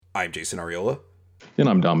I'm Jason Ariola. And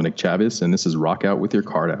I'm Dominic Chavez, and this is Rock Out with Your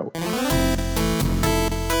Card Out.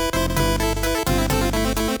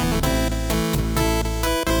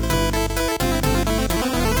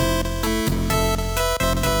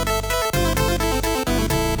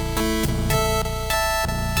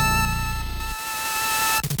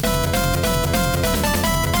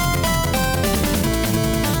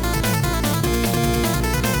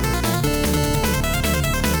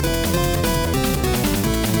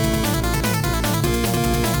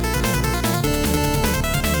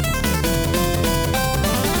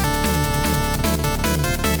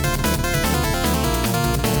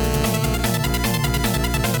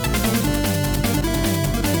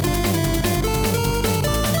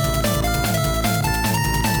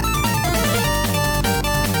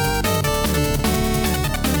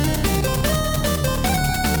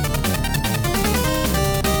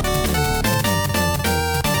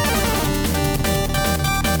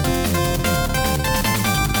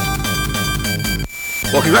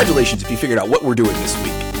 Well, congratulations if you figured out what we're doing this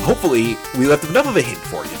week. Hopefully, we left enough of a hint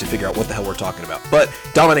for you to figure out what the hell we're talking about. But,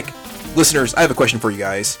 Dominic, listeners, I have a question for you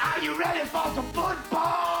guys. Are you ready for some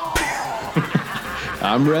football?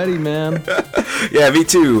 I'm ready, man. Yeah, me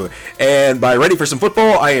too. And by ready for some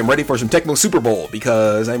football, I am ready for some Tecmo Super Bowl,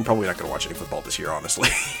 because I'm probably not going to watch any football this year, honestly.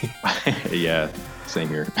 Yeah, same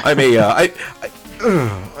here. I'm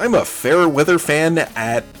a fair weather fan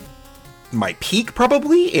at my peak,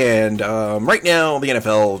 probably, and right now the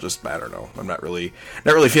NFL just, I don't know, I'm not really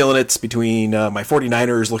feeling it. It's between my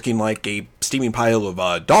 49ers looking like a steaming pile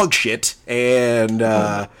of dog shit, and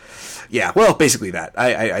yeah, well, basically that.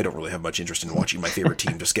 I don't really have much interest in watching my favorite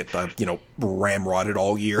team just get ramrodded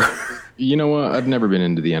all year. You know what? I've never been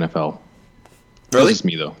into the NFL. Really? That's just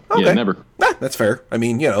me, though. Okay. Yeah, never. That's fair. I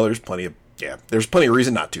mean, there's plenty of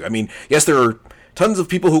reason not to. I mean, yes, there are tons of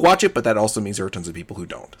people who watch it, but that also means there are tons of people who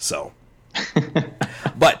don't, so.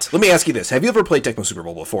 But let me ask you this: have you ever played Tecmo Super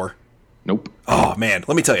Bowl before? Nope. Oh man,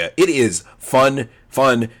 let me tell you, it is fun.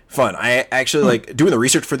 I actually like doing the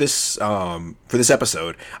research for this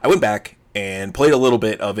episode. I went back and played a little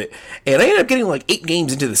bit of it, and I ended up getting like 8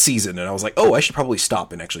 games into the season, and I was like, oh, I should probably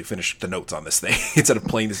stop and actually finish the notes on this thing instead of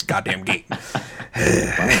playing this goddamn game.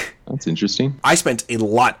 Wow, that's interesting. I spent a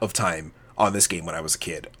lot of time on this game when I was a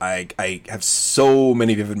kid. I have so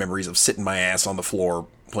many vivid memories of sitting my ass on the floor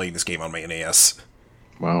playing this game on my NES.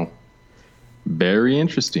 Wow. Very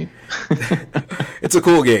interesting. It's a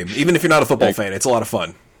cool game. Even if you're not a football fan, it's a lot of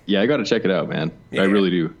fun. Yeah, I got to check it out, man. Yeah. I really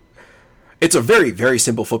do. It's a very, very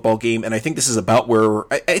simple football game, and I think this is about where...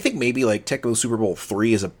 I think maybe like Tecmo Super Bowl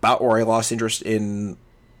 3 is about where I lost interest in,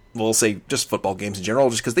 we'll say, just football games in general,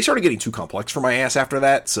 just because they started getting too complex for my ass after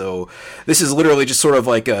that. So this is literally just sort of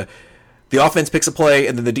like the offense picks a play,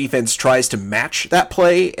 and then the defense tries to match that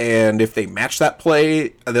play, and if they match that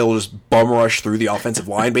play, they'll just bum rush through the offensive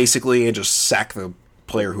line, basically, and just sack the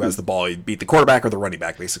player who has the ball. You beat the quarterback or the running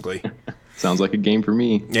back, basically. Sounds like a game for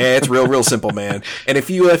me. Yeah, it's real simple, man. And if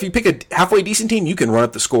you pick a halfway decent team, you can run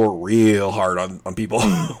up the score real hard on people.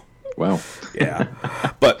 Wow. Yeah.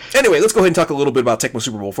 But anyway, let's go ahead and talk a little bit about Tecmo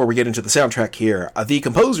Super Bowl before we get into the soundtrack here. The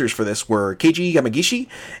composers for this were Keiji Yamagishi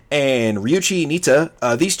and Ryuichi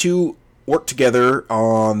Nitta. These two worked together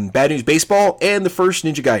on Bad News Baseball and the first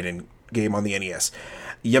Ninja Gaiden game on the NES.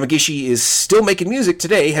 Yamagishi is still making music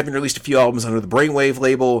today, having released a few albums under the Brainwave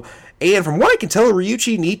label, and from what I can tell,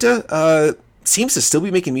 Ryuichi Nitta seems to still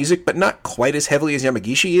be making music, but not quite as heavily as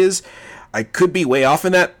Yamagishi is. I could be way off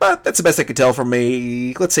in that, but that's the best I could tell from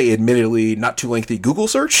a, let's say, admittedly not too lengthy Google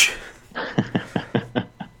search.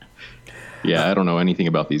 Yeah, I don't know anything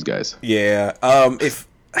about these guys. Yeah, if...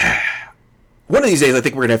 One of these days, I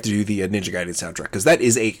think we're going to have to do the Ninja Gaiden soundtrack, because that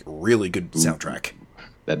is a really good soundtrack.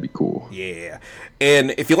 That'd be cool. Yeah.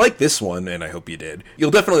 And if you like this one, and I hope you did,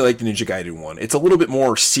 you'll definitely like the Ninja Gaiden one. It's a little bit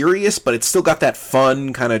more serious, but it's still got that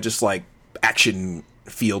fun, kind of just like action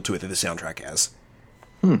feel to it that the soundtrack has.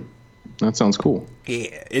 That sounds cool.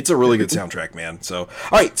 Yeah, it's a really good soundtrack, man. So,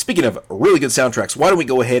 all right, speaking of really good soundtracks, why don't we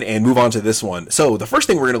go ahead and move on to this one? So, the first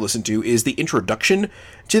thing we're going to listen to is the introduction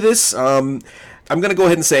to this. I'm going to go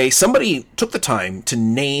ahead and say somebody took the time to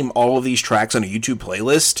name all of these tracks on a YouTube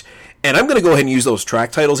playlist, and I'm going to go ahead and use those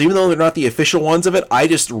track titles, even though they're not the official ones of it. I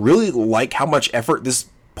just really like how much effort this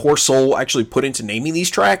poor soul actually put into naming these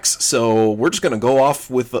tracks, so we're just going to go off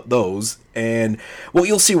with those, and, well,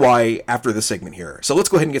 you'll see why after this segment here. So let's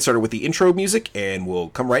go ahead and get started with the intro music, and we'll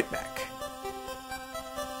come right back.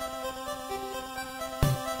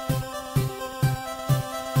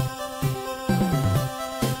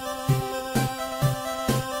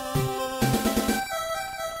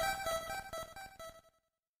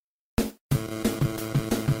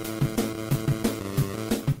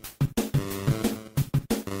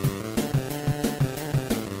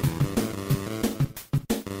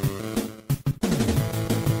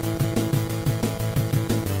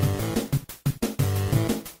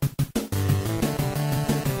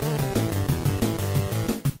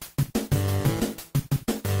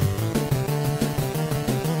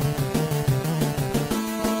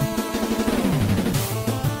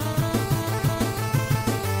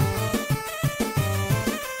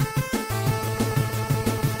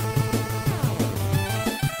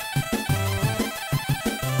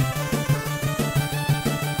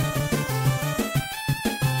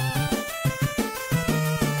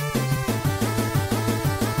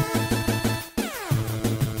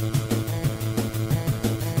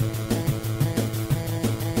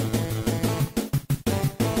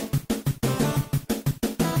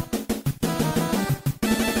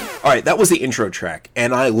 All right, that was the intro track,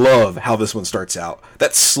 and I love how this one starts out.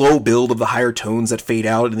 That slow build of the higher tones that fade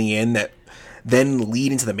out in the end that then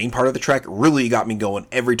lead into the main part of the track really got me going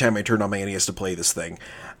every time I turned on my NES to play this thing.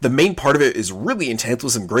 The main part of it is really intense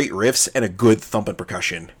with some great riffs and a good thumping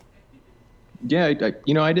percussion. Yeah,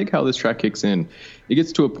 I dig how this track kicks in. It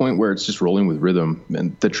gets to a point where it's just rolling with rhythm,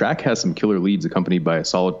 and the track has some killer leads accompanied by a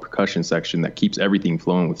solid percussion section that keeps everything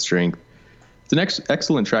flowing with strength. It's an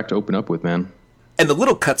excellent track to open up with, man. And the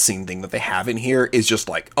little cutscene thing that they have in here is just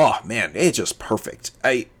like, oh man, it's just perfect.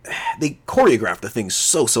 They choreographed the thing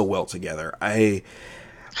so well together. Like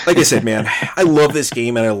I said, man, I love this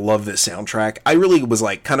game and I love this soundtrack. I really was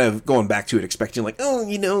like kind of going back to it expecting like, oh,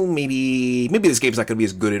 maybe this game's not going to be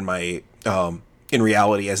as good in my in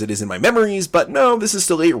reality as it is in my memories, but no, this is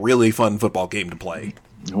still a really fun football game to play.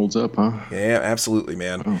 It holds up, huh? Yeah, absolutely,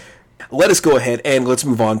 man. Oh. Let us go ahead and let's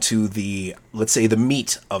move on to the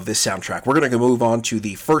meat of this soundtrack. We're going to move on to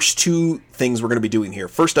the first two things we're going to be doing here.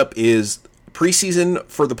 First up is preseason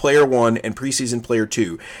for the Player 1 and preseason Player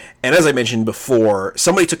 2. And as I mentioned before,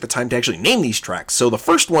 somebody took the time to actually name these tracks. So the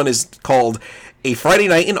first one is called A Friday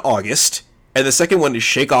Night in August, and the second one is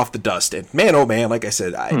Shake Off the Dust. And man, oh man, like I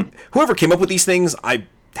said, whoever came up with these things,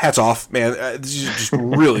 hats off, man. This is just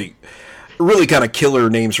really... really kind of killer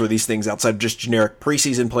names for these things outside of just generic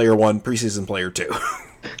preseason Player 1, preseason Player 2.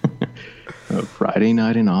 A Friday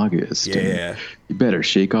Night in August. Yeah. You better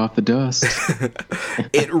shake off the dust.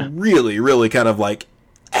 It really kind of like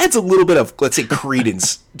adds a little bit of, let's say,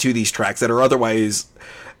 credence to these tracks that are otherwise,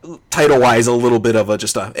 title-wise, a little bit of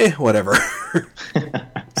whatever.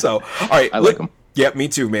 So, all right. I like them. Yeah, me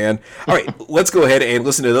too, man. All right, let's go ahead and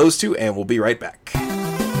listen to those two, and we'll be right back.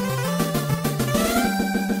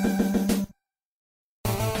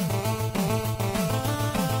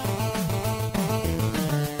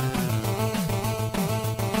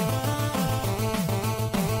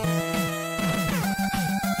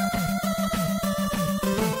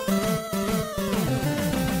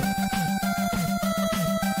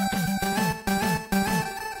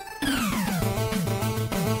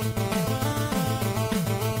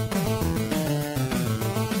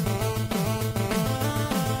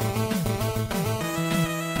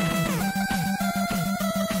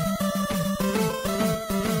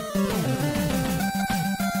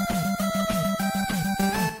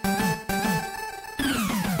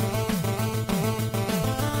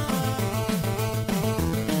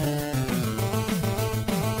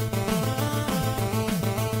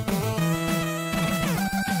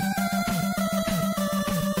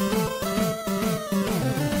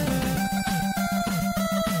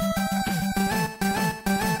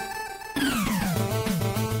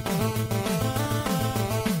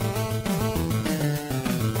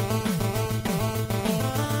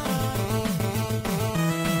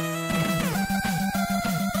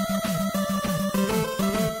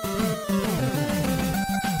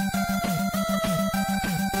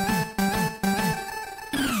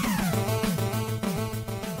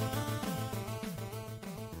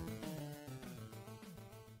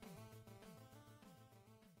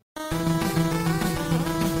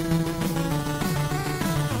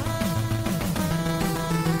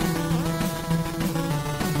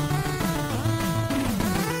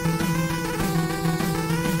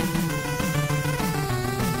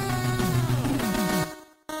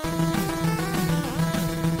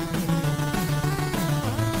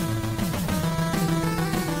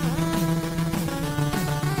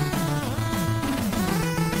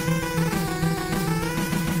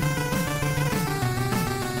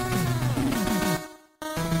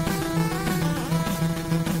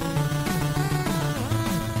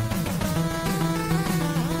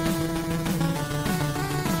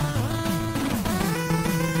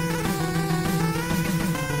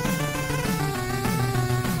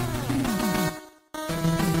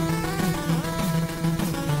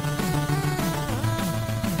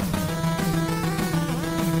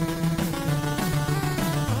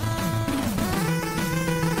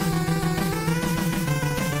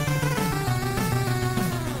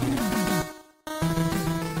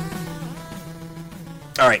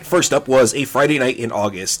 All right, first up was A Friday Night in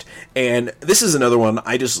August, and this is another one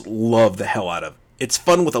I just love the hell out of. It's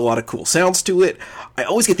fun with a lot of cool sounds to it. I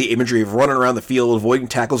always get the imagery of running around the field, avoiding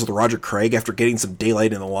tackles with Roger Craig after getting some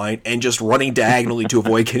daylight in the line, and just running diagonally to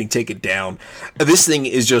avoid getting taken down. This thing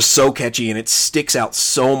is just so catchy, and it sticks out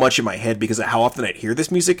so much in my head because of how often I'd hear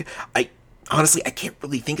this music. Honestly, I can't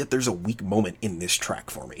really think that there's a weak moment in this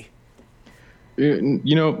track for me.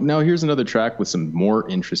 You know, now here's another track with some more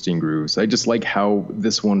interesting grooves. I just like how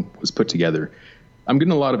this one was put together. I'm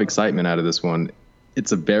getting a lot of excitement out of this one.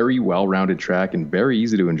 It's a very well-rounded track and very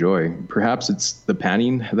easy to enjoy. Perhaps it's the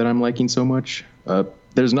panning that I'm liking so much.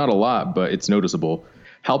 There's not a lot, but it's noticeable.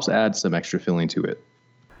 Helps add some extra feeling to it.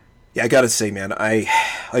 Yeah, I gotta say, man,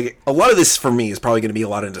 like a lot of this for me is probably gonna be a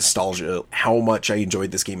lot of nostalgia. How much I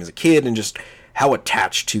enjoyed this game as a kid, and just how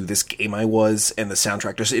attached to this game I was, and the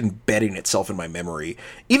soundtrack just embedding itself in my memory.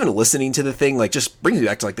 Even listening to the thing, like, just brings me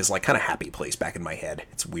back to like this like kind of happy place back in my head.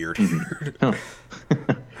 It's weird. Oh.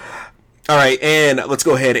 All right, and let's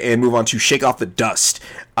go ahead and move on to Shake Off the Dust.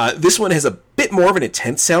 This one has a bit more of an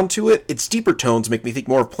intense sound to it. Its deeper tones make me think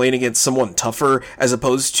more of playing against someone tougher, as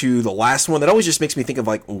opposed to the last one that always just makes me think of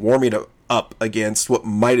like warming up against what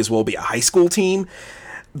might as well be a high school team.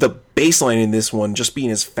 The bass line in this one, just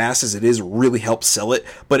being as fast as it is, really helps sell it,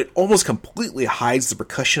 but it almost completely hides the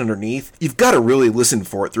percussion underneath. You've got to really listen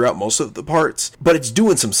for it throughout most of the parts, but it's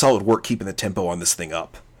doing some solid work keeping the tempo on this thing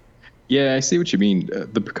up. Yeah, I see what you mean.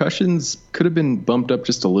 The percussions could have been bumped up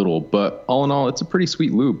just a little, but all in all, it's a pretty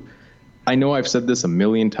sweet loop. I know I've said this a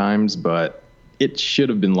million times, but it should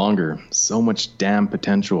have been longer. So much damn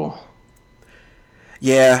potential.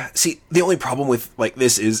 Yeah, see, the only problem with like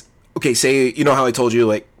this is, okay, say, you know how I told you,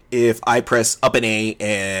 like, if I press up an A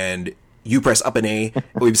and you press up an A,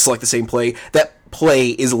 we select the same play, that play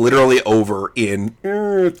is literally over in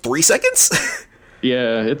 3 seconds?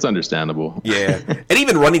 Yeah, it's understandable. Yeah, and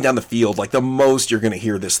even running down the field, like, the most you're going to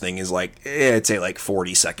hear this thing is, like, I'd say, like,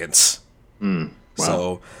 40 seconds. Wow.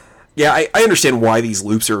 So, yeah, I understand why these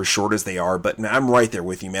loops are as short as they are, but I'm right there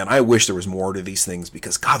with you, man. I wish there was more to these things,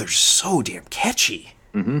 because, God, they're so damn catchy.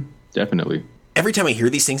 Mm-hmm. Definitely. Every time I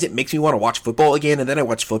hear these things, it makes me want to watch football again, and then I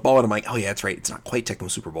watch football, and I'm like, oh yeah, that's right, it's not quite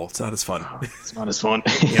Tecmo Super Bowl. It's not as fun. It's not as fun.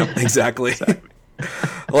 Yep, exactly.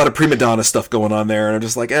 A lot of prima donna stuff going on there, and I'm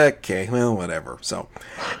just like, okay, well, whatever. So,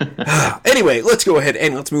 anyway, let's go ahead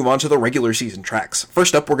and let's move on to the regular season tracks.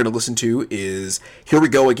 First up, we're going to listen to is Here We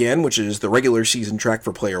Go Again, which is the regular season track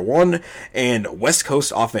for Player 1, and West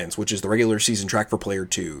Coast Offense, which is the regular season track for Player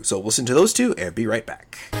 2. So listen to those two, and be right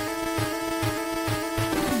back.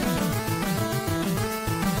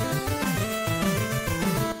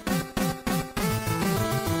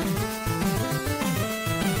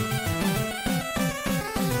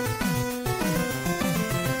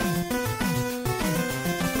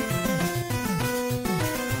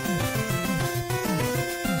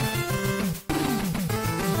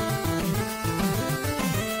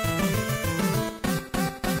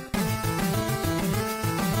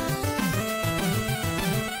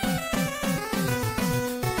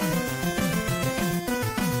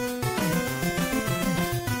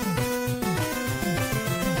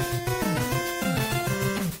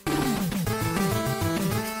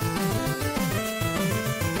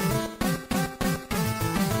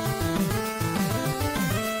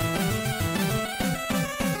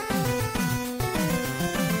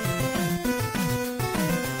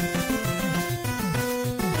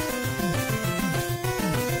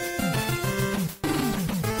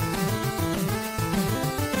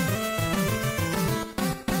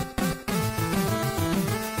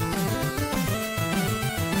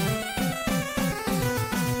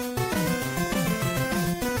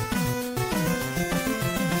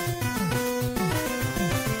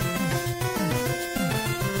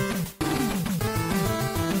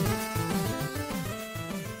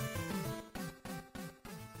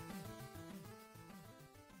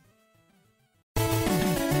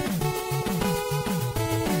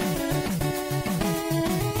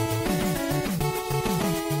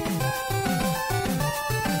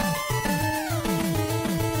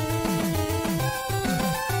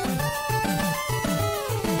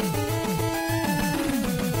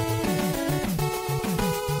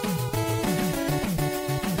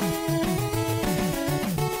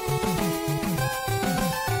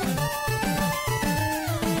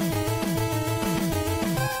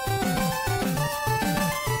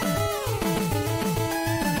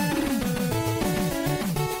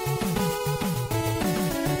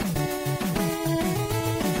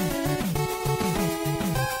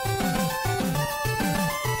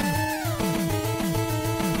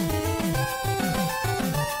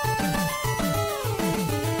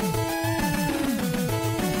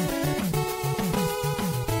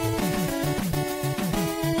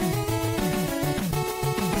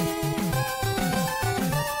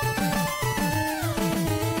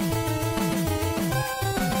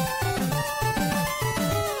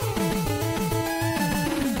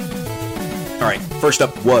 Alright, first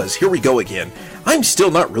up was Here We Go Again. I'm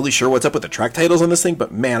still not really sure what's up with the track titles on this thing,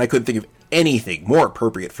 but man, I couldn't think of anything more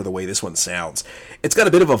appropriate for the way this one sounds. It's got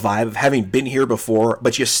a bit of a vibe of having been here before,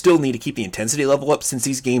 but you still need to keep the intensity level up since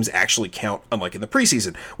these games actually count, unlike in the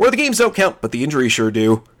preseason, where the games don't count, but the injuries sure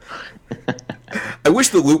do. I wish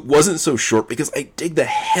the loop wasn't so short because I dig the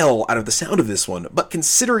hell out of the sound of this one, but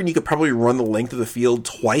considering you could probably run the length of the field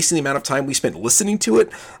twice in the amount of time we spent listening to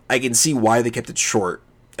it, I can see why they kept it short.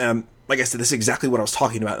 Like I said, this is exactly what I was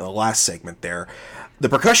talking about in the last segment there. The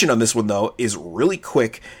percussion on this one, though, is really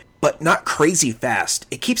quick, but not crazy fast.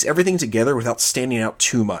 It keeps everything together without standing out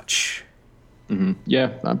too much. Mm-hmm.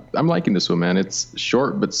 Yeah, I'm liking this one, man. It's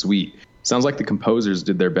short but sweet. Sounds like the composers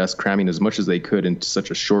did their best cramming as much as they could into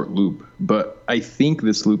such a short loop, but I think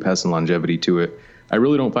this loop has some longevity to it. I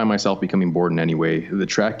really don't find myself becoming bored in any way. The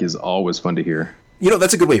track is always fun to hear. You know,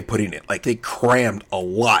 that's a good way of putting it. Like, they crammed a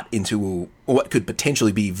lot into what could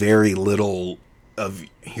potentially be very little of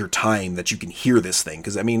your time that you can hear this thing.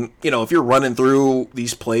 Because, I mean, you know, if you're running through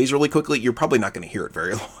these plays really quickly, you're probably not going to hear it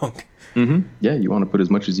very long. Mm-hmm. Yeah, you want to put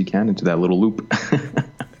as much as you can into that little loop.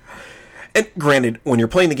 And granted, when you're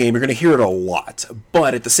playing the game, you're going to hear it a lot.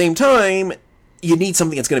 But at the same time, you need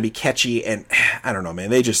something that's going to be catchy. And I don't know,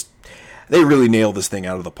 man. They really nailed this thing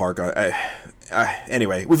out of the park.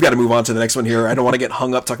 Anyway, we've got to move on to the next one here. I don't want to get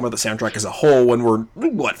hung up talking about the soundtrack as a whole when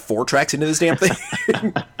we're, 4 tracks into this damn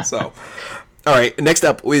thing? So, all right, next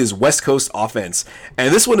up is West Coast Offense.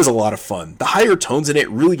 And this one is a lot of fun. The higher tones in it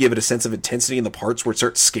really give it a sense of intensity in the parts where it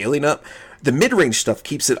starts scaling up. The mid-range stuff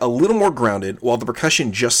keeps it a little more grounded, while the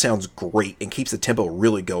percussion just sounds great and keeps the tempo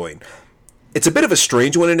really going. It's a bit of a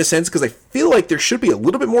strange one in a sense, because I feel like there should be a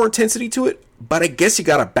little bit more intensity to it, but I guess you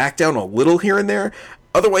gotta back down a little here and there.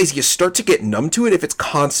 Otherwise, you start to get numb to it if it's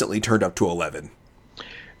constantly turned up to 11.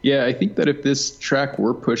 Yeah, I think that if this track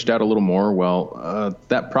were pushed out a little more, well,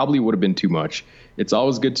 that probably would have been too much. It's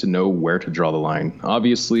always good to know where to draw the line.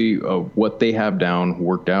 Obviously, what they have down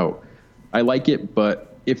worked out. I like it,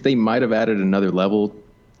 but if they might have added another level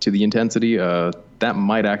to the intensity, that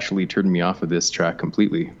might actually turn me off of this track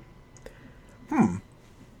completely. I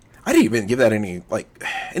didn't even give that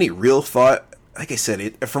any real thought. Like I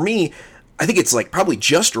said, for me, I think it's probably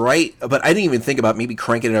just right, but I didn't even think about maybe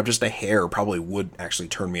cranking it up just a hair probably would actually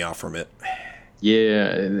turn me off from it.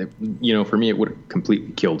 Yeah, for me, it would have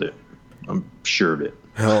completely killed it. I'm sure of it.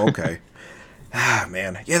 Oh, okay.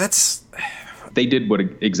 Man. Yeah, that's... They did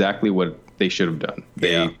exactly what they should have done.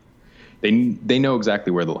 They know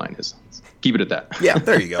exactly where the line is. Keep it at that. Yeah,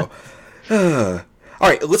 there you go. All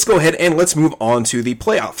right, let's go ahead and let's move on to the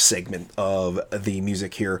playoff segment of the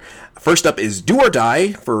music here. First up is Do or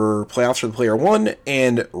Die for playoffs for the player 1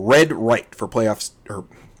 and Red Right for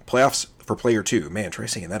playoffs for player 2. Man, try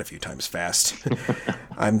saying that a few times fast.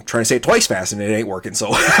 I'm trying to say it twice fast and it ain't working.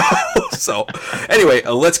 So anyway,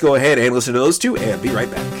 let's go ahead and listen to those two and be right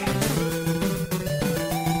back.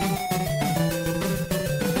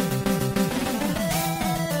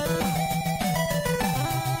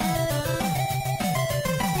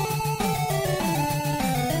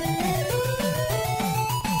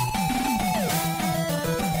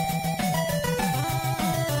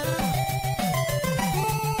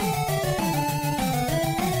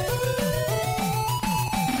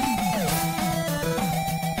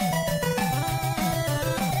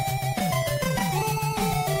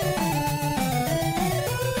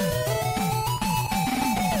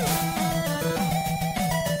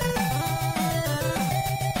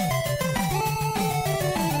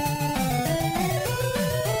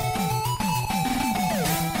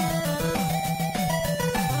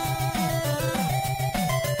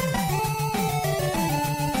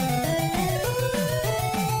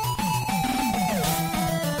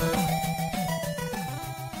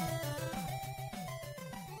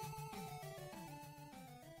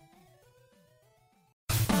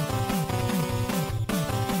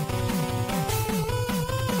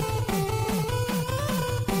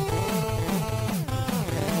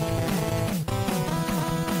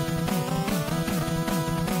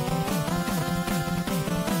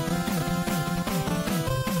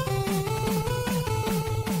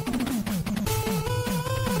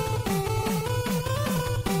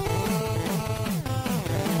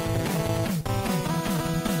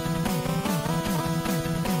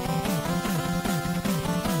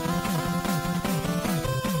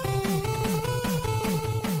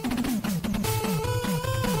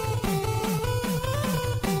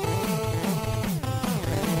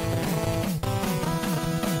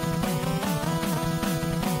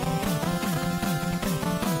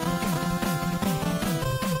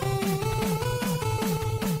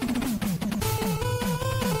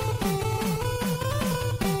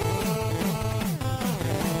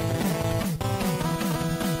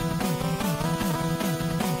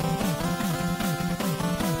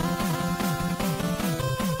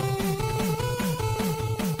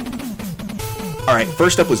 All right,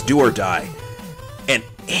 first up was Do or Die. And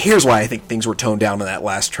here's why I think things were toned down on that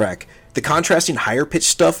last track. The contrasting higher pitched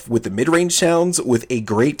stuff with the mid-range sounds with a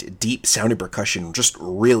great deep sounding percussion just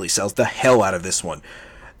really sells the hell out of this one.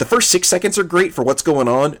 The first 6 seconds are great for what's going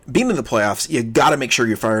on. Being in the playoffs, you gotta make sure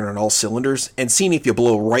you're firing on all cylinders, and seeing if you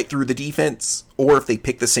blow right through the defense, or if they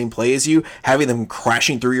pick the same play as you, having them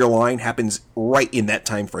crashing through your line happens right in that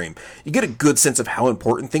time frame. You get a good sense of how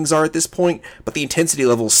important things are at this point, but the intensity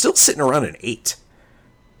level is still sitting around an 8.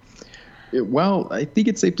 Well, I think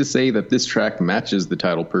it's safe to say that this track matches the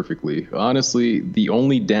title perfectly. Honestly, the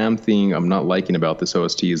only damn thing I'm not liking about this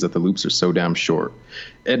OST is that the loops are so damn short.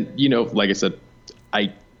 And, like I said,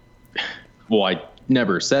 I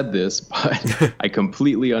never said this, but I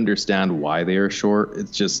completely understand why they are short.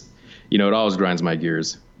 It's just, it always grinds my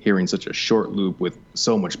gears hearing such a short loop with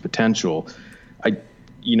so much potential. I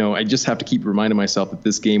just have to keep reminding myself that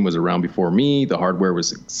this game was around before me. The hardware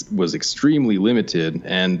was extremely limited,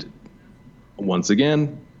 and once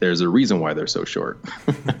again, there's a reason why they're so short.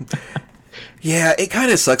 Yeah, it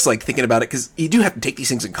kind of sucks, thinking about it, because you do have to take these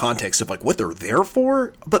things in context of, what they're there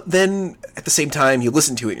for, but then, at the same time, you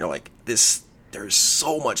listen to it, and you're like, there's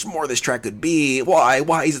so much more this track could be.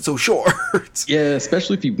 Why is it so short? Yeah,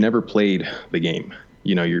 especially if you've never played the game.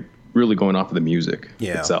 You're really going off of the music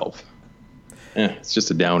itself. It's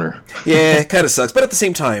just a downer. Yeah, it kind of sucks, but at the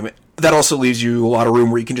same time, that also leaves you a lot of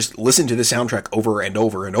room where you can just listen to the soundtrack over and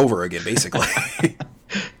over and over again, basically.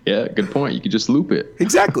 Yeah, good point. You could just loop it.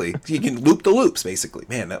 Exactly. You can loop the loops, basically.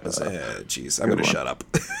 Man, that was... Jeez, I'm going to shut up.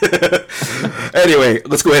 Anyway,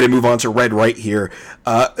 let's go ahead and move on to Red Right here.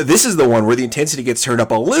 This is the one where the intensity gets turned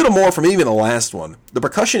up a little more from even the last one. The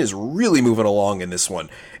percussion is really moving along in this one.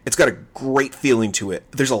 It's got a great feeling to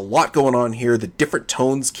it. There's a lot going on here, the different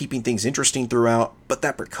tones keeping things interesting throughout, but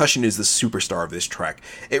that percussion is the superstar of this track.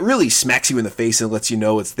 It really smacks you in the face and lets you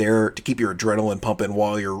know it's there to keep your adrenaline pumping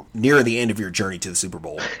while you're near the end of your journey to the Super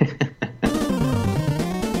Bowl.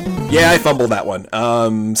 Yeah, I fumbled that one.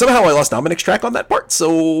 Somehow I lost Dominic's track on that part,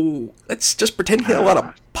 so let's just pretend he had a lot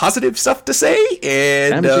of positive stuff to say.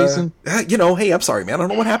 And Jason. Hey, I'm sorry, man. I don't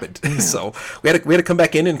know what happened. So we had to come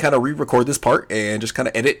back in and kind of re-record this part and just kind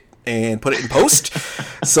of edit and put it in post.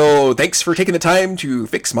 So thanks for taking the time to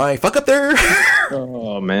fix my fuck up there.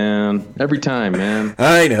 Oh man, every time, man.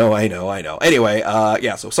 I know. Anyway,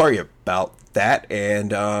 so sorry about that,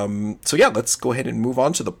 and let's go ahead and move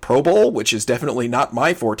on to the Pro Bowl, which is definitely not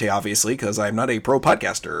my forte, obviously, because I'm not a pro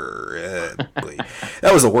podcaster.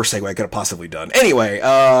 That was the worst segue I could have possibly done. Anyway,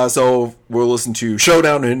 so we'll listen to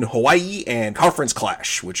Showdown in Hawaii and Conference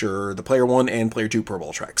Clash, which are the Player 1 and Player 2 Pro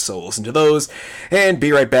Bowl tracks. So we'll listen to those, and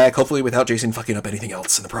be right back, hopefully without Jason fucking up anything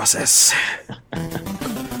else in the process.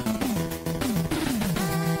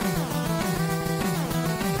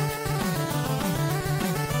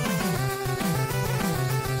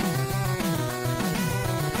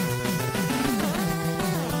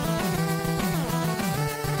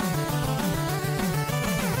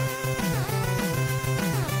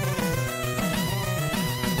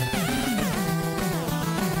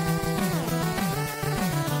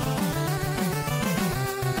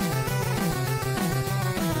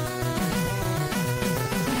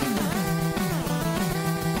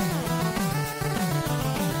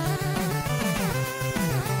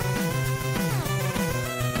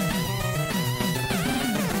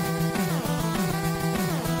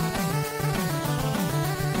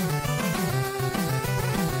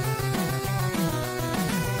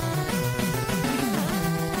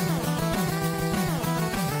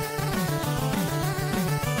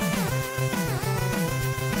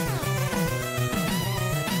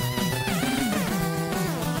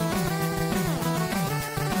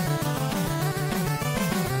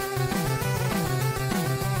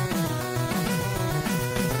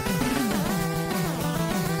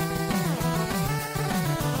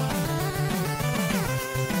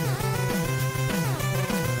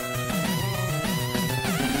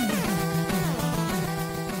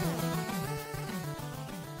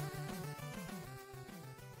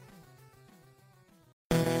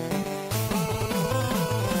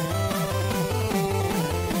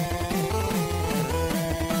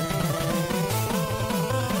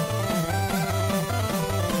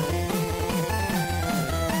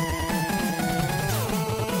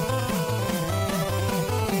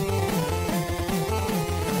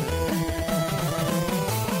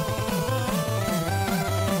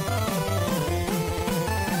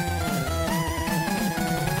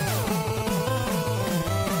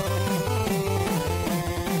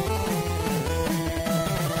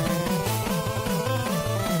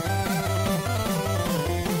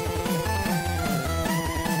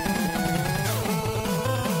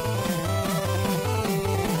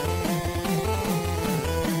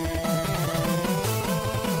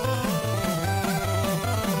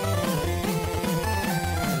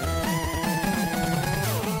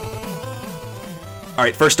 All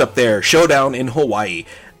right, first up there, Showdown in Hawaii.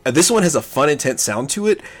 This one has a fun, intense sound to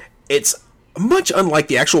it. It's much unlike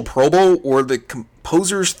the actual Pro Bowl, where the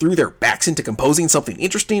composers threw their backs into composing something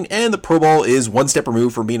interesting, and the Pro Bowl is one step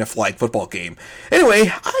removed from being a flag football game.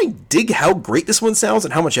 Anyway, I dig how great this one sounds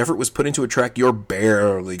and how much effort was put into a track you're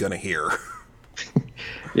barely gonna hear.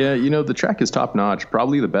 Yeah, the track is top-notch,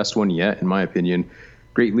 probably the best one yet, in my opinion.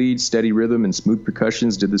 Great lead, steady rhythm, and smooth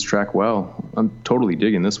percussions did this track well. I'm totally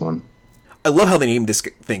digging this one. I love how they named this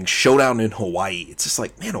thing Showdown in Hawaii. It's just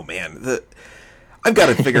like, man, oh man, I've got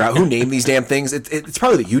to figure out who named these damn things. It's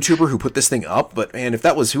probably the YouTuber who put this thing up, but man, if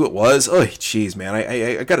that was who it was, oh jeez, man,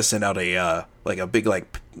 I got to send out a big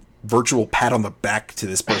virtual pat on the back to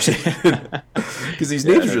this person because these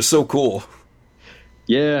names are just so cool.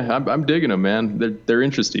 Yeah, I'm digging them, man. They're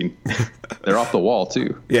interesting. They're off the wall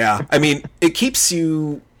too. Yeah, I mean, it keeps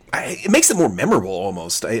you. It makes it more memorable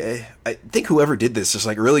almost. I think whoever did this just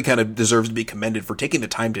really kind of deserves to be commended for taking the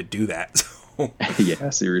time to do that. Yeah,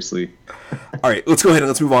 seriously. All right, let's go ahead and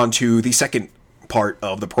let's move on to the second part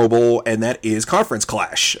of the Pro Bowl, and that is Conference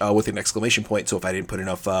Clash with an exclamation point. So if I didn't put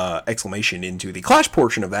enough exclamation into the Clash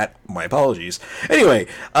portion of that, my apologies. Anyway,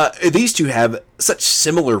 these two have such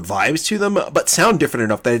similar vibes to them, but sound different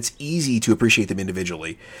enough that it's easy to appreciate them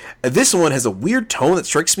individually. This one has a weird tone that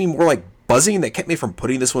strikes me more like buzzing that kept me from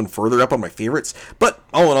putting this one further up on my favorites, but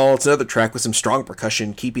all in all, it's another track with some strong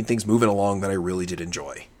percussion, keeping things moving along that I really did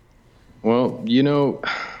enjoy. Well,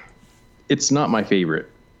 it's not my favorite.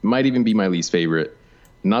 Might even be my least favorite.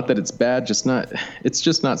 Not that it's bad, it's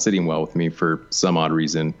just not sitting well with me for some odd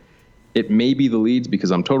reason. It may be the leads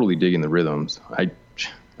because I'm totally digging the rhythms. I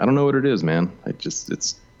don't know what it is, man.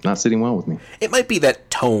 It's not sitting well with me. It might be that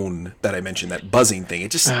tone that I mentioned, that buzzing thing.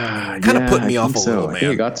 It just kind of put me off a little, man. I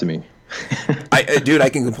think it got to me. Dude, I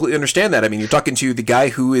can completely understand that. I mean, you're talking to the guy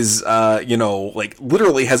who is,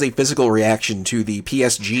 literally has a physical reaction to the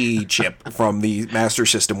PSG chip from the Master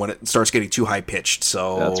System when it starts getting too high pitched.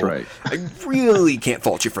 So that's right. I really can't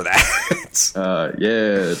fault you for that.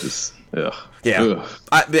 Yeah.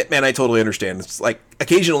 Ugh. Man, I totally understand. It's like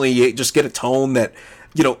occasionally you just get a tone that,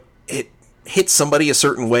 it hits somebody a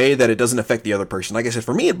certain way that it doesn't affect the other person. Like I said,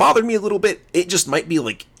 for me, it bothered me a little bit. It just might be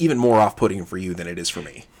even more off-putting for you than it is for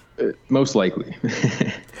me. Most likely.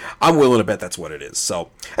 I'm willing to bet that's what it is.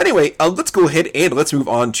 So anyway, let's go ahead and let's move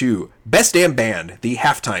on to Best Damn Band, the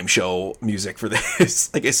halftime show music for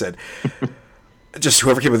this. Like I said, just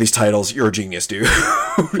whoever came up with these titles, you're a genius, dude.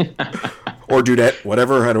 Or dudette,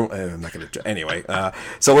 whatever. I'm not going to. Anyway,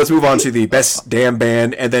 so let's move on to the Best Damn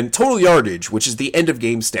Band and then Total Yardage, which is the end of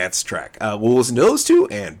game stats track. We'll listen to those two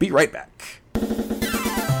and be right back.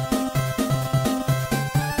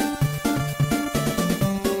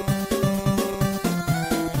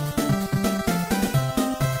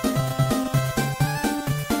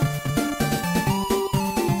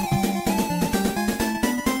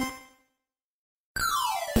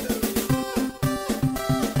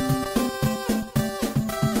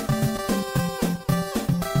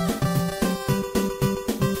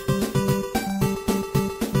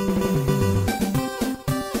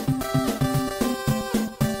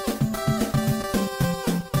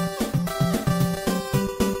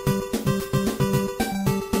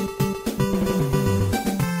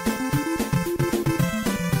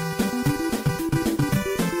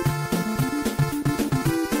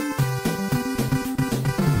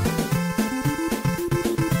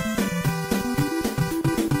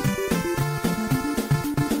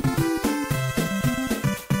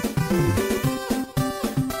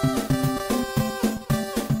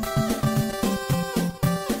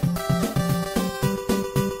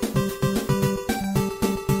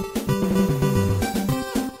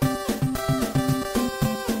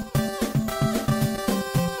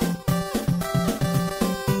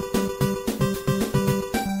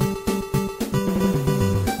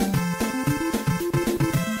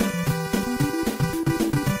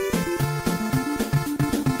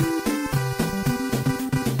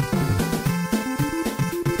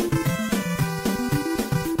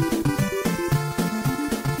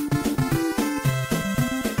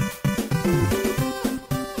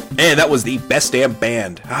 And that was the Best Damn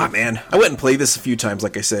Band. Ah, man. I went and played this a few times,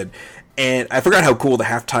 like I said, and I forgot how cool the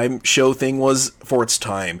halftime show thing was for its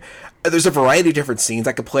time. There's a variety of different scenes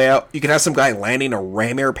I could play out. You can have some guy landing a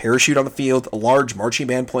ram air parachute on the field, a large marching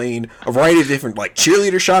band playing, a variety of different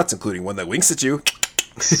cheerleader shots, including one that winks at you.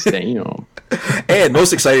 Damn. And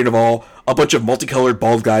most exciting of all, a bunch of multicolored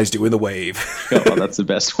bald guys doing the wave. Oh, that's the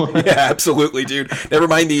best one. Yeah, absolutely, dude. Never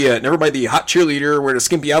mind the hot cheerleader wearing a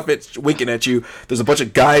skimpy outfit winking at you. There's a bunch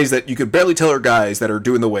of guys that you could barely tell are guys that are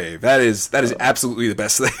doing the wave. That is absolutely the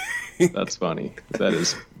best thing. That's funny. That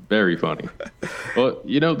is Very funny. Well,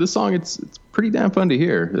 this song, it's pretty damn fun to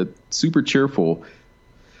hear. It's super cheerful.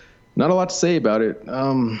 Not a lot to say about it,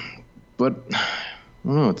 but I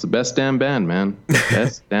don't know, it's the best damn band, man.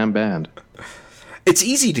 Best damn band. It's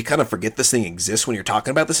easy to kind of forget this thing exists when you're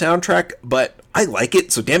talking about the soundtrack, but I like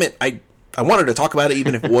it, so damn it, I wanted to talk about it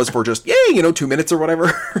even if it was for just, 2 minutes or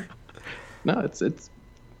whatever. No,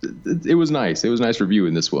 it was nice. It was nice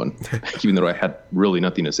reviewing this one, even though I had really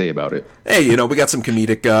nothing to say about it. Hey, we got some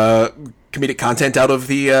comedic content out of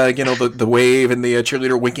the the wave and the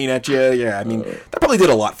cheerleader winking at you. Yeah, I mean that probably did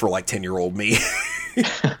a lot for like 10-year-old me.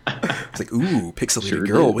 It's like, ooh, pixelated Sure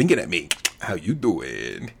girl did. winking at me. How you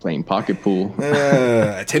doing? Playing pocket pool.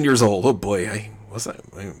 At 10 years old. Oh boy, I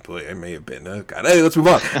may have been. Oh god, hey, let's move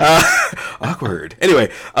on. Awkward.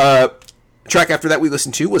 Anyway, track after that we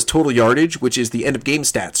listened to was Total Yardage, which is the end of game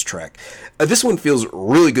stats track. This one feels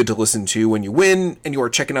really good to listen to when you win and you are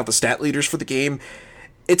checking out the stat leaders for the game.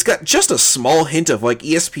 It's got just a small hint of like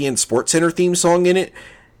ESPN SportsCenter theme song in it,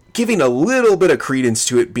 giving a little bit of credence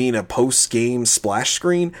to it being a post-game splash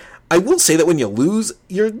screen. I will say that when you lose,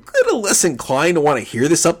 you're a little less inclined to want to hear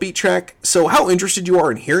this upbeat track, so how interested you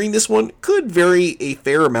are in hearing this one could vary a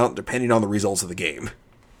fair amount depending on the results of the game.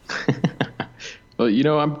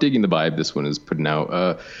 Well, I'm digging the vibe this one is putting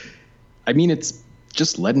out. I mean, it's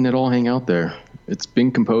just letting it all hang out there. It's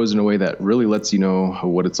been composed in a way that really lets you know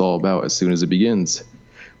what it's all about as soon as it begins.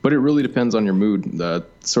 But it really depends on your mood.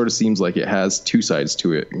 Sort of seems like it has two sides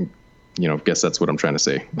to it. Guess that's what I'm trying to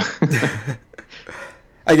say.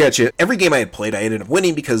 I get you. Every game I had played, I ended up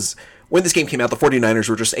winning because when this game came out, the 49ers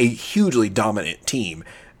were just a hugely dominant team.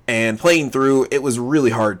 And playing through, it was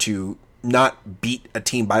really hard to not beat a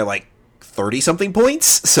team by like 30-something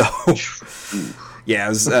points. So, yeah, it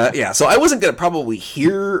was, so I wasn't going to probably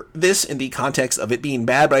hear this in the context of it being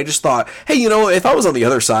bad, but I just thought, hey, if I was on the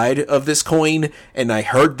other side of this coin and I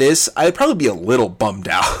heard this, I'd probably be a little bummed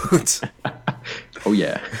out. Oh,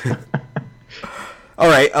 yeah. All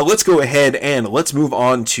right, let's go ahead and let's move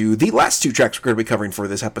on to the last two tracks we're going to be covering for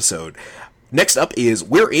this episode. Next up is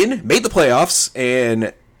We're In, Made the Playoffs,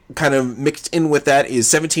 and kind of mixed in with that is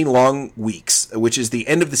 17 Long Weeks, which is the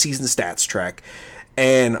end of the season stats track.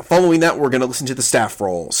 And following that, we're going to listen to the staff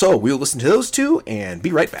roll. So we'll listen to those two and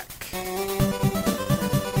be right back.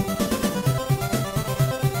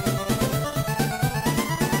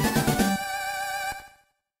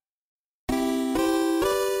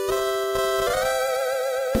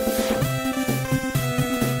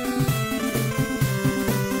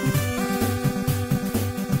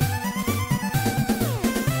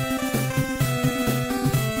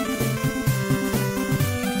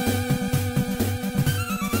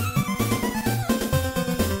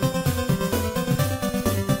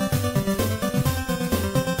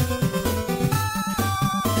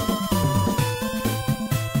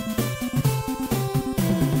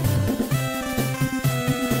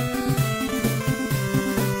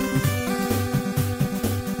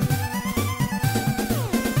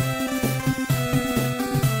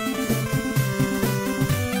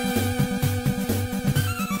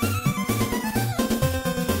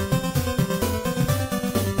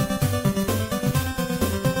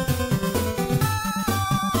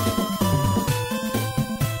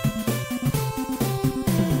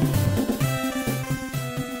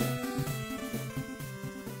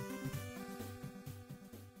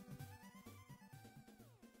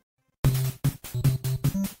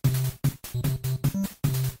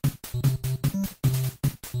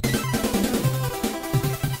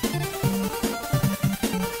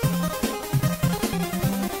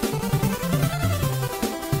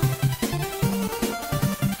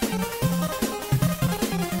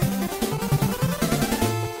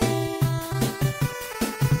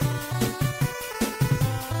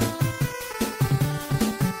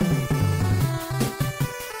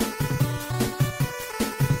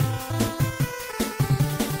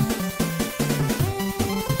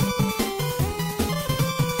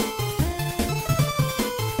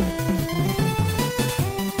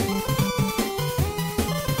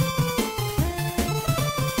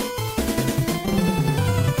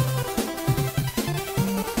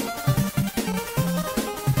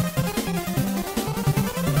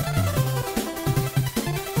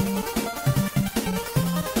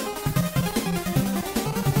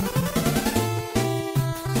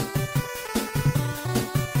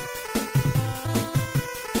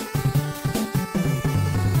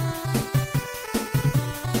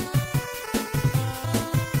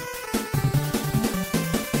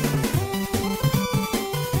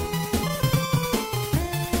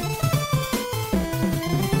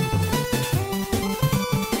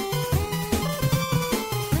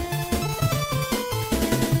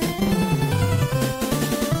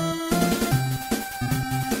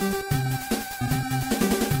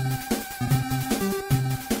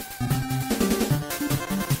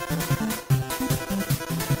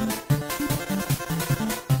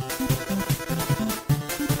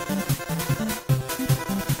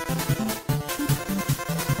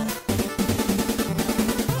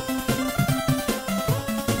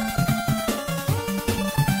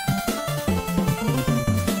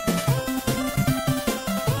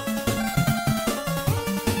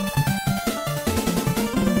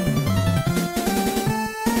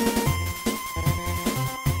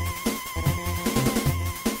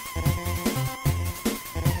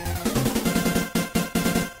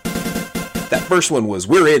 first one was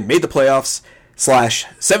We're In, Made the Playoffs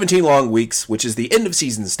 / 17 Long Weeks, which is the end of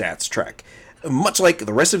season stats track. Much like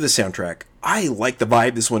the rest of the soundtrack, I like the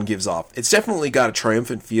vibe this one gives off. It's definitely got a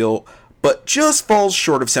triumphant feel, but just falls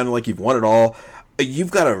short of sounding like you've won it all.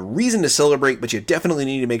 You've got a reason to celebrate, but you definitely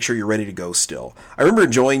need to make sure you're ready to go still. I remember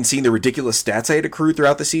enjoying seeing the ridiculous stats I had accrued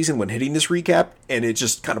throughout the season when hitting this recap, and it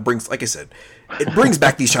just kind of brings, like I said, it brings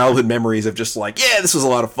back these childhood memories of just like, yeah, this was a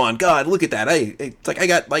lot of fun. God, look at that. It's like I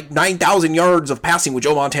got like 9,000 yards of passing with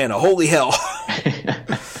Joe Montana. Holy hell.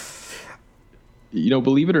 You know,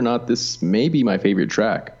 believe it or not, this may be my favorite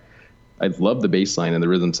track. I love the bass line and the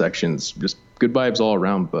rhythm sections. Just good vibes all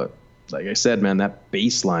around. But like I said, man, that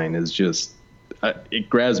bass line is just, it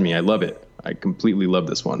grabs me. I love it. I completely love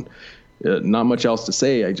this one. Not much else to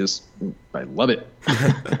say. I love it.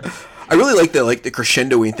 I really like the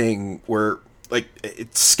crescendoing thing where like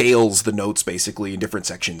it scales the notes basically in different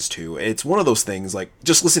sections too. It's one of those things, like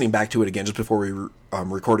just listening back to it again just before we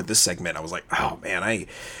recorded this segment, I was like, oh man, I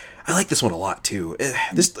like this one a lot too.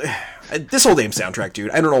 This whole damn soundtrack,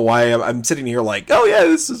 dude. I don't know why I'm sitting here like, oh yeah,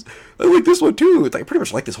 I like this one too. It's like, I pretty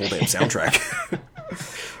much like this whole damn soundtrack.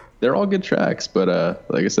 They're all good tracks, but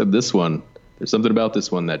like I said, this one, there's something about this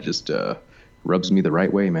one that just rubs me the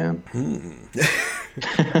right way, man.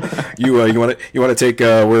 You want to take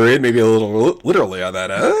We're In maybe a little literally on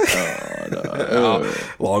that, No.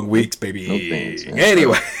 Long weeks, baby. No thanks, man.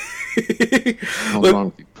 Anyway. What's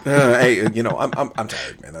wrong with you? Hey, I'm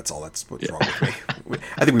tired, man. That's all. That's what's wrong with me.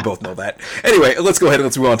 I think we both know that. Anyway, let's go ahead and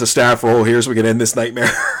let's move on to staff roll here so we can end this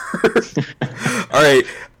nightmare. All right.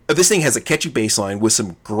 This thing has a catchy bass line with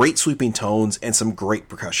some great sweeping tones and some great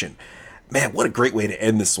percussion. Man, what a great way to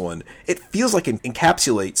end this one. It feels like it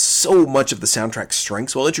encapsulates so much of the soundtrack's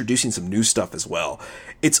strengths while introducing some new stuff as well.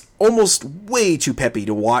 It's almost way too peppy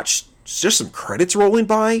to watch just some credits rolling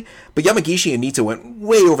by, but Yamagishi and Nita went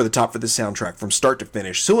way over the top for this soundtrack from start to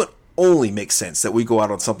finish, so it only makes sense that we go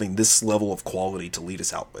out on something this level of quality to lead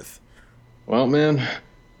us out with. Well, man,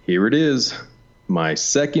 here it is. My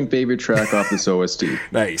second favorite track off this OST.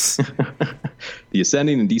 Nice. The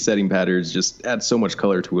ascending and descending patterns just add so much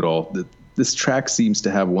color to it all. This track seems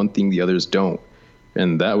to have one thing the others don't,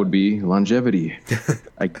 and that would be longevity.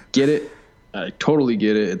 I get it. I totally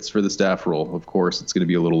get it. It's for the staff roll. Of course, it's going to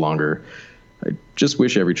be a little longer. I just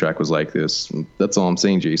wish every track was like this. That's all I'm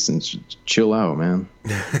saying, Jason. Chill out, man.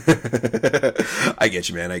 I get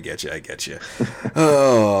you, man. I get you.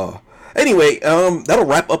 Oh. Anyway, that'll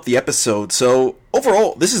wrap up the episode. So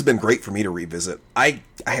overall, this has been great for me to revisit. I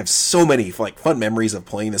have so many like fun memories of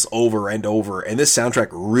playing this over and over, and this soundtrack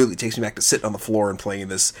really takes me back to sitting on the floor and playing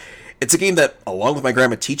this. It's a game that, along with my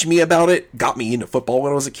grandma teaching me about it, got me into football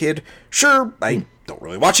when I was a kid. Sure, I don't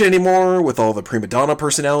really watch it anymore with all the prima donna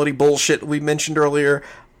personality bullshit we mentioned earlier,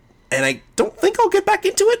 and I don't think I'll get back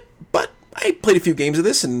into it, but I played a few games of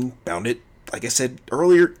this and found it, like I said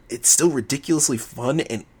earlier, it's still ridiculously fun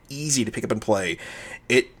and easy to pick up and play.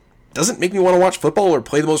 It doesn't make me want to watch football or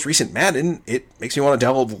play the most recent Madden. It makes me want to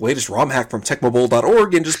download the latest ROM hack from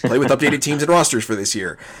TecmoBowl.org and just play with updated teams and rosters for this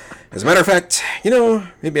year. As a matter of fact,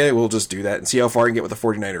 maybe I will just do that and see how far I can get with the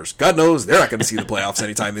 49ers. God knows they're not going to see the playoffs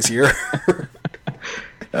anytime this year.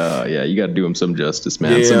 Yeah, you got to do them some justice,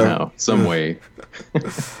 man, somehow, some way.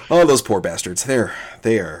 Oh, those poor bastards.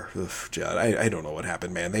 They are, Judd, I don't know what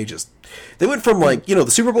happened, man. They went from the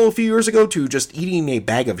Super Bowl a few years ago to just eating a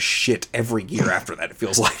bag of shit every year after that, it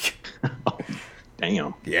feels like. Oh,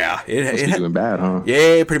 damn. Yeah. Must be doing bad, huh?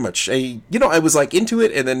 Yeah, pretty much. I was like into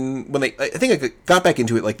it, and then when I think I got back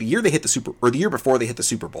into it like the year the year before they hit the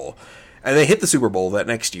Super Bowl, and they hit the Super Bowl that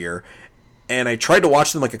next year, and I tried to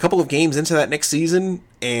watch them like a couple of games into that next season,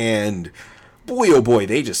 and boy, oh boy,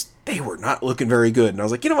 they were not looking very good. And I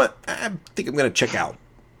was like, you know what? I think I'm going to check out.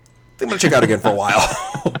 I'm going to check out again for a while.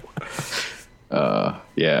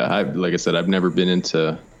 Yeah, like I said, I've never been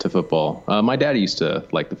into football. My dad used to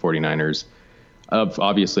like the 49ers.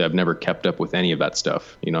 Obviously, I've never kept up with any of that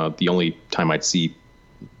stuff. The only time I'd see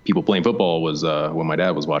people playing football was when my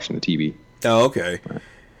dad was watching the TV. Oh, okay.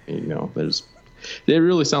 It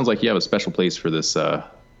really sounds like you have a special place for this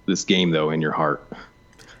game, though, in your heart.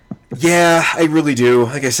 Yeah, I really do.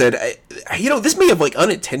 Like I said, this may have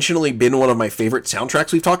unintentionally been one of my favorite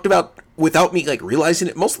soundtracks we've talked about without me realizing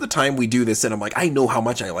it. Most of the time we do this and I'm like, I know how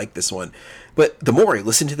much I like this one. But the more I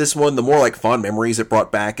listen to this one, the more fond memories it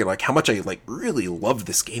brought back and how much I really loved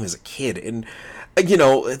this game as a kid. And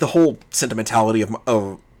the whole sentimentality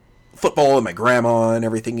of football and my grandma and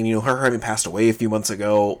everything, and her having passed away a few months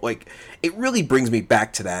ago, it really brings me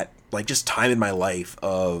back to that just time in my life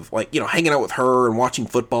of hanging out with her and watching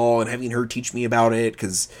football and having her teach me about it,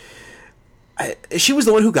 because she was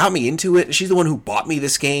the one who got me into it. She's the one who bought me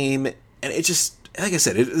this game, And it just, like I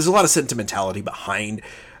said, there's a lot of sentimentality behind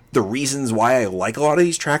the reasons why I like a lot of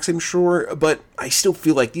these tracks, I'm sure, but I still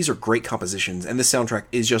feel like these are great compositions, and this soundtrack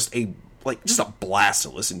is just a blast to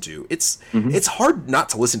listen to. It's hard not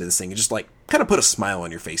to listen to this thing. It just, like, kind of put a smile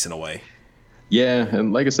on your face in a way. Yeah,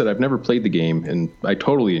 and like I said, I've never played the game, and I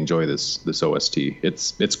totally enjoy this OST.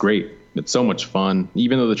 It's great. It's so much fun.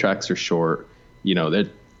 Even though the tracks are short, you know,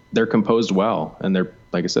 they're composed well, and they're,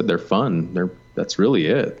 like I said, they're fun. That's really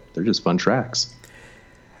it. They're just fun tracks.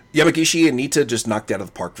 Yamagishi and Nita just knocked out of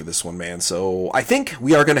the park for this one, man. So I think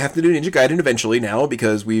we are going to have to do Ninja Gaiden eventually now,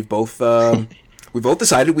 because we've both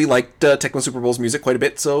decided we liked Tecmo Super Bowl's music quite a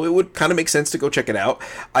bit, so it would kind of make sense to go check it out.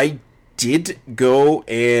 I did go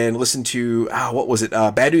and listen to what was it,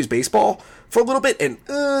 Bad News Baseball for a little bit, and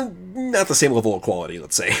not the same level of quality,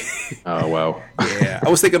 let's say. Oh, wow. Yeah, I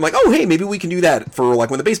was thinking like, oh, hey, maybe we can do that for like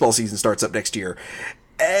when the baseball season starts up next year.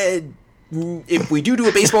 If we do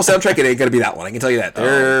a baseball soundtrack, it ain't gonna be that one. I can tell you that.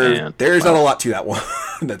 There's not a lot to that one.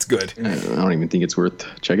 That's good. I don't even think it's worth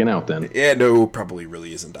checking out then. Yeah, no, probably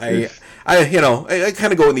really isn't. I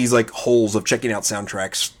kind of go in these like holes of checking out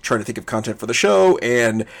soundtracks, trying to think of content for the show,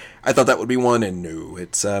 and I thought that would be one, and no,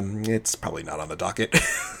 it's probably not on the docket.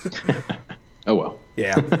 Oh well.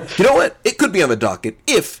 Yeah. You know what? It could be on the docket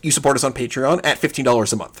if you support us on Patreon at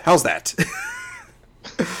 $15 a month. How's that?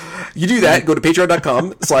 You do that, go to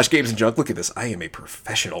patreon.com/gamesandjunk. Look at this. I am a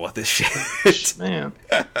professional at this shit. Man,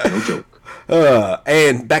 no joke.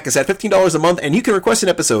 And back us at $15 a month, and you can request an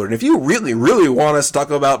episode. And if you really, really want us to talk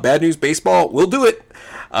about Bad News Baseball, we'll do it.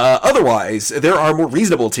 Otherwise, there are more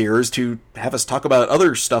reasonable tiers to have us talk about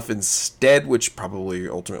other stuff instead, which probably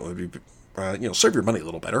ultimately would be serve your money a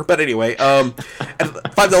little better. But anyway, at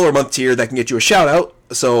 $5 a month tier, that can get you a shout out.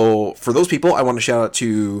 So for those people, I want to shout out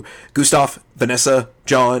to Gustav, Vanessa,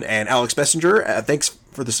 John, and Alex Messenger. Thanks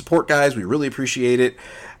for the support, guys. We really appreciate it.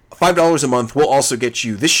 $5 a month will also get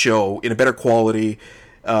you this show in a better quality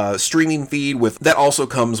streaming feed. That also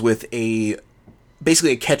comes with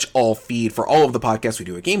basically a catch-all feed for all of the podcasts we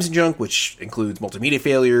do at Games and Junk, which includes Multimedia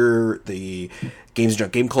Failure, the Games and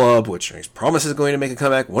Junk Game Club, which I promise is going to make a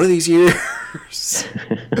comeback one of these years.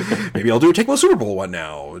 Maybe I'll do a Tecmo Super Bowl one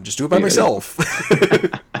now and just do it by myself.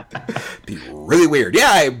 Be really weird.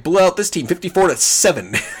 Yeah, I blew out this team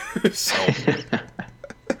 54-7.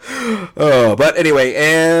 But anyway,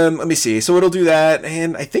 and let me see. So it'll do that,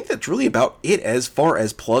 and I think that's really about it as far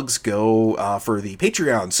as plugs go for the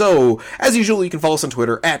Patreon. So, as usual, you can follow us on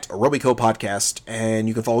Twitter at ROWYCO Podcast, and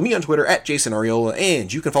you can follow me on Twitter at Jason Ariola,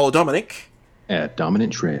 and you can follow Dominic at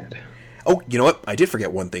Dominant Dread. Oh, you know what? I did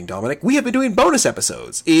forget one thing, Dominic. We have been doing bonus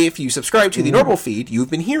episodes. If you subscribe to the normal feed, you've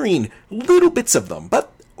been hearing little bits of them,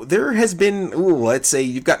 but there has been, let's say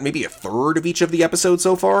you've got maybe a third of each of the episodes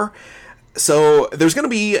so far. So there's going to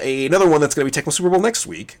be another one that's going to be Tecmo Super Bowl next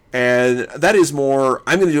week, and that is more,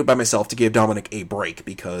 I'm going to do it by myself to give Dominic a break,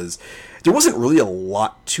 because there wasn't really a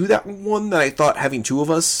lot to that one that I thought having two of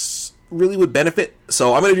us really would benefit.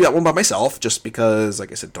 So I'm going to do that one by myself, just because,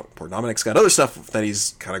 like I said, poor Dominic's got other stuff that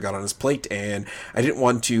he's kind of got on his plate, and I didn't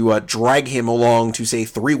want to drag him along to say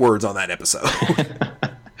 3 words on that episode.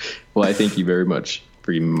 Well, I thank you very much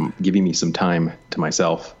for giving me some time to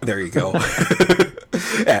myself. There you go.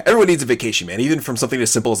 Yeah, everyone needs a vacation, man, even from something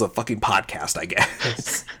as simple as a fucking podcast, I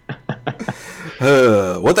guess.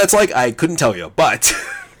 What that's like, I couldn't tell you, but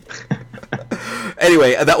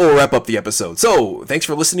anyway, that will wrap up the episode. So, thanks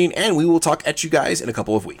for listening, and we will talk at you guys in a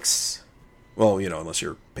couple of weeks. Well, unless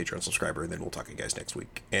you're a Patreon subscriber, then we'll talk to you guys next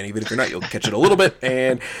week. And even if you're not, you'll catch it a little bit.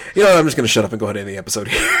 And, I'm just going to shut up and go ahead and end the episode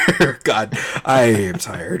here. God, I am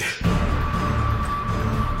tired.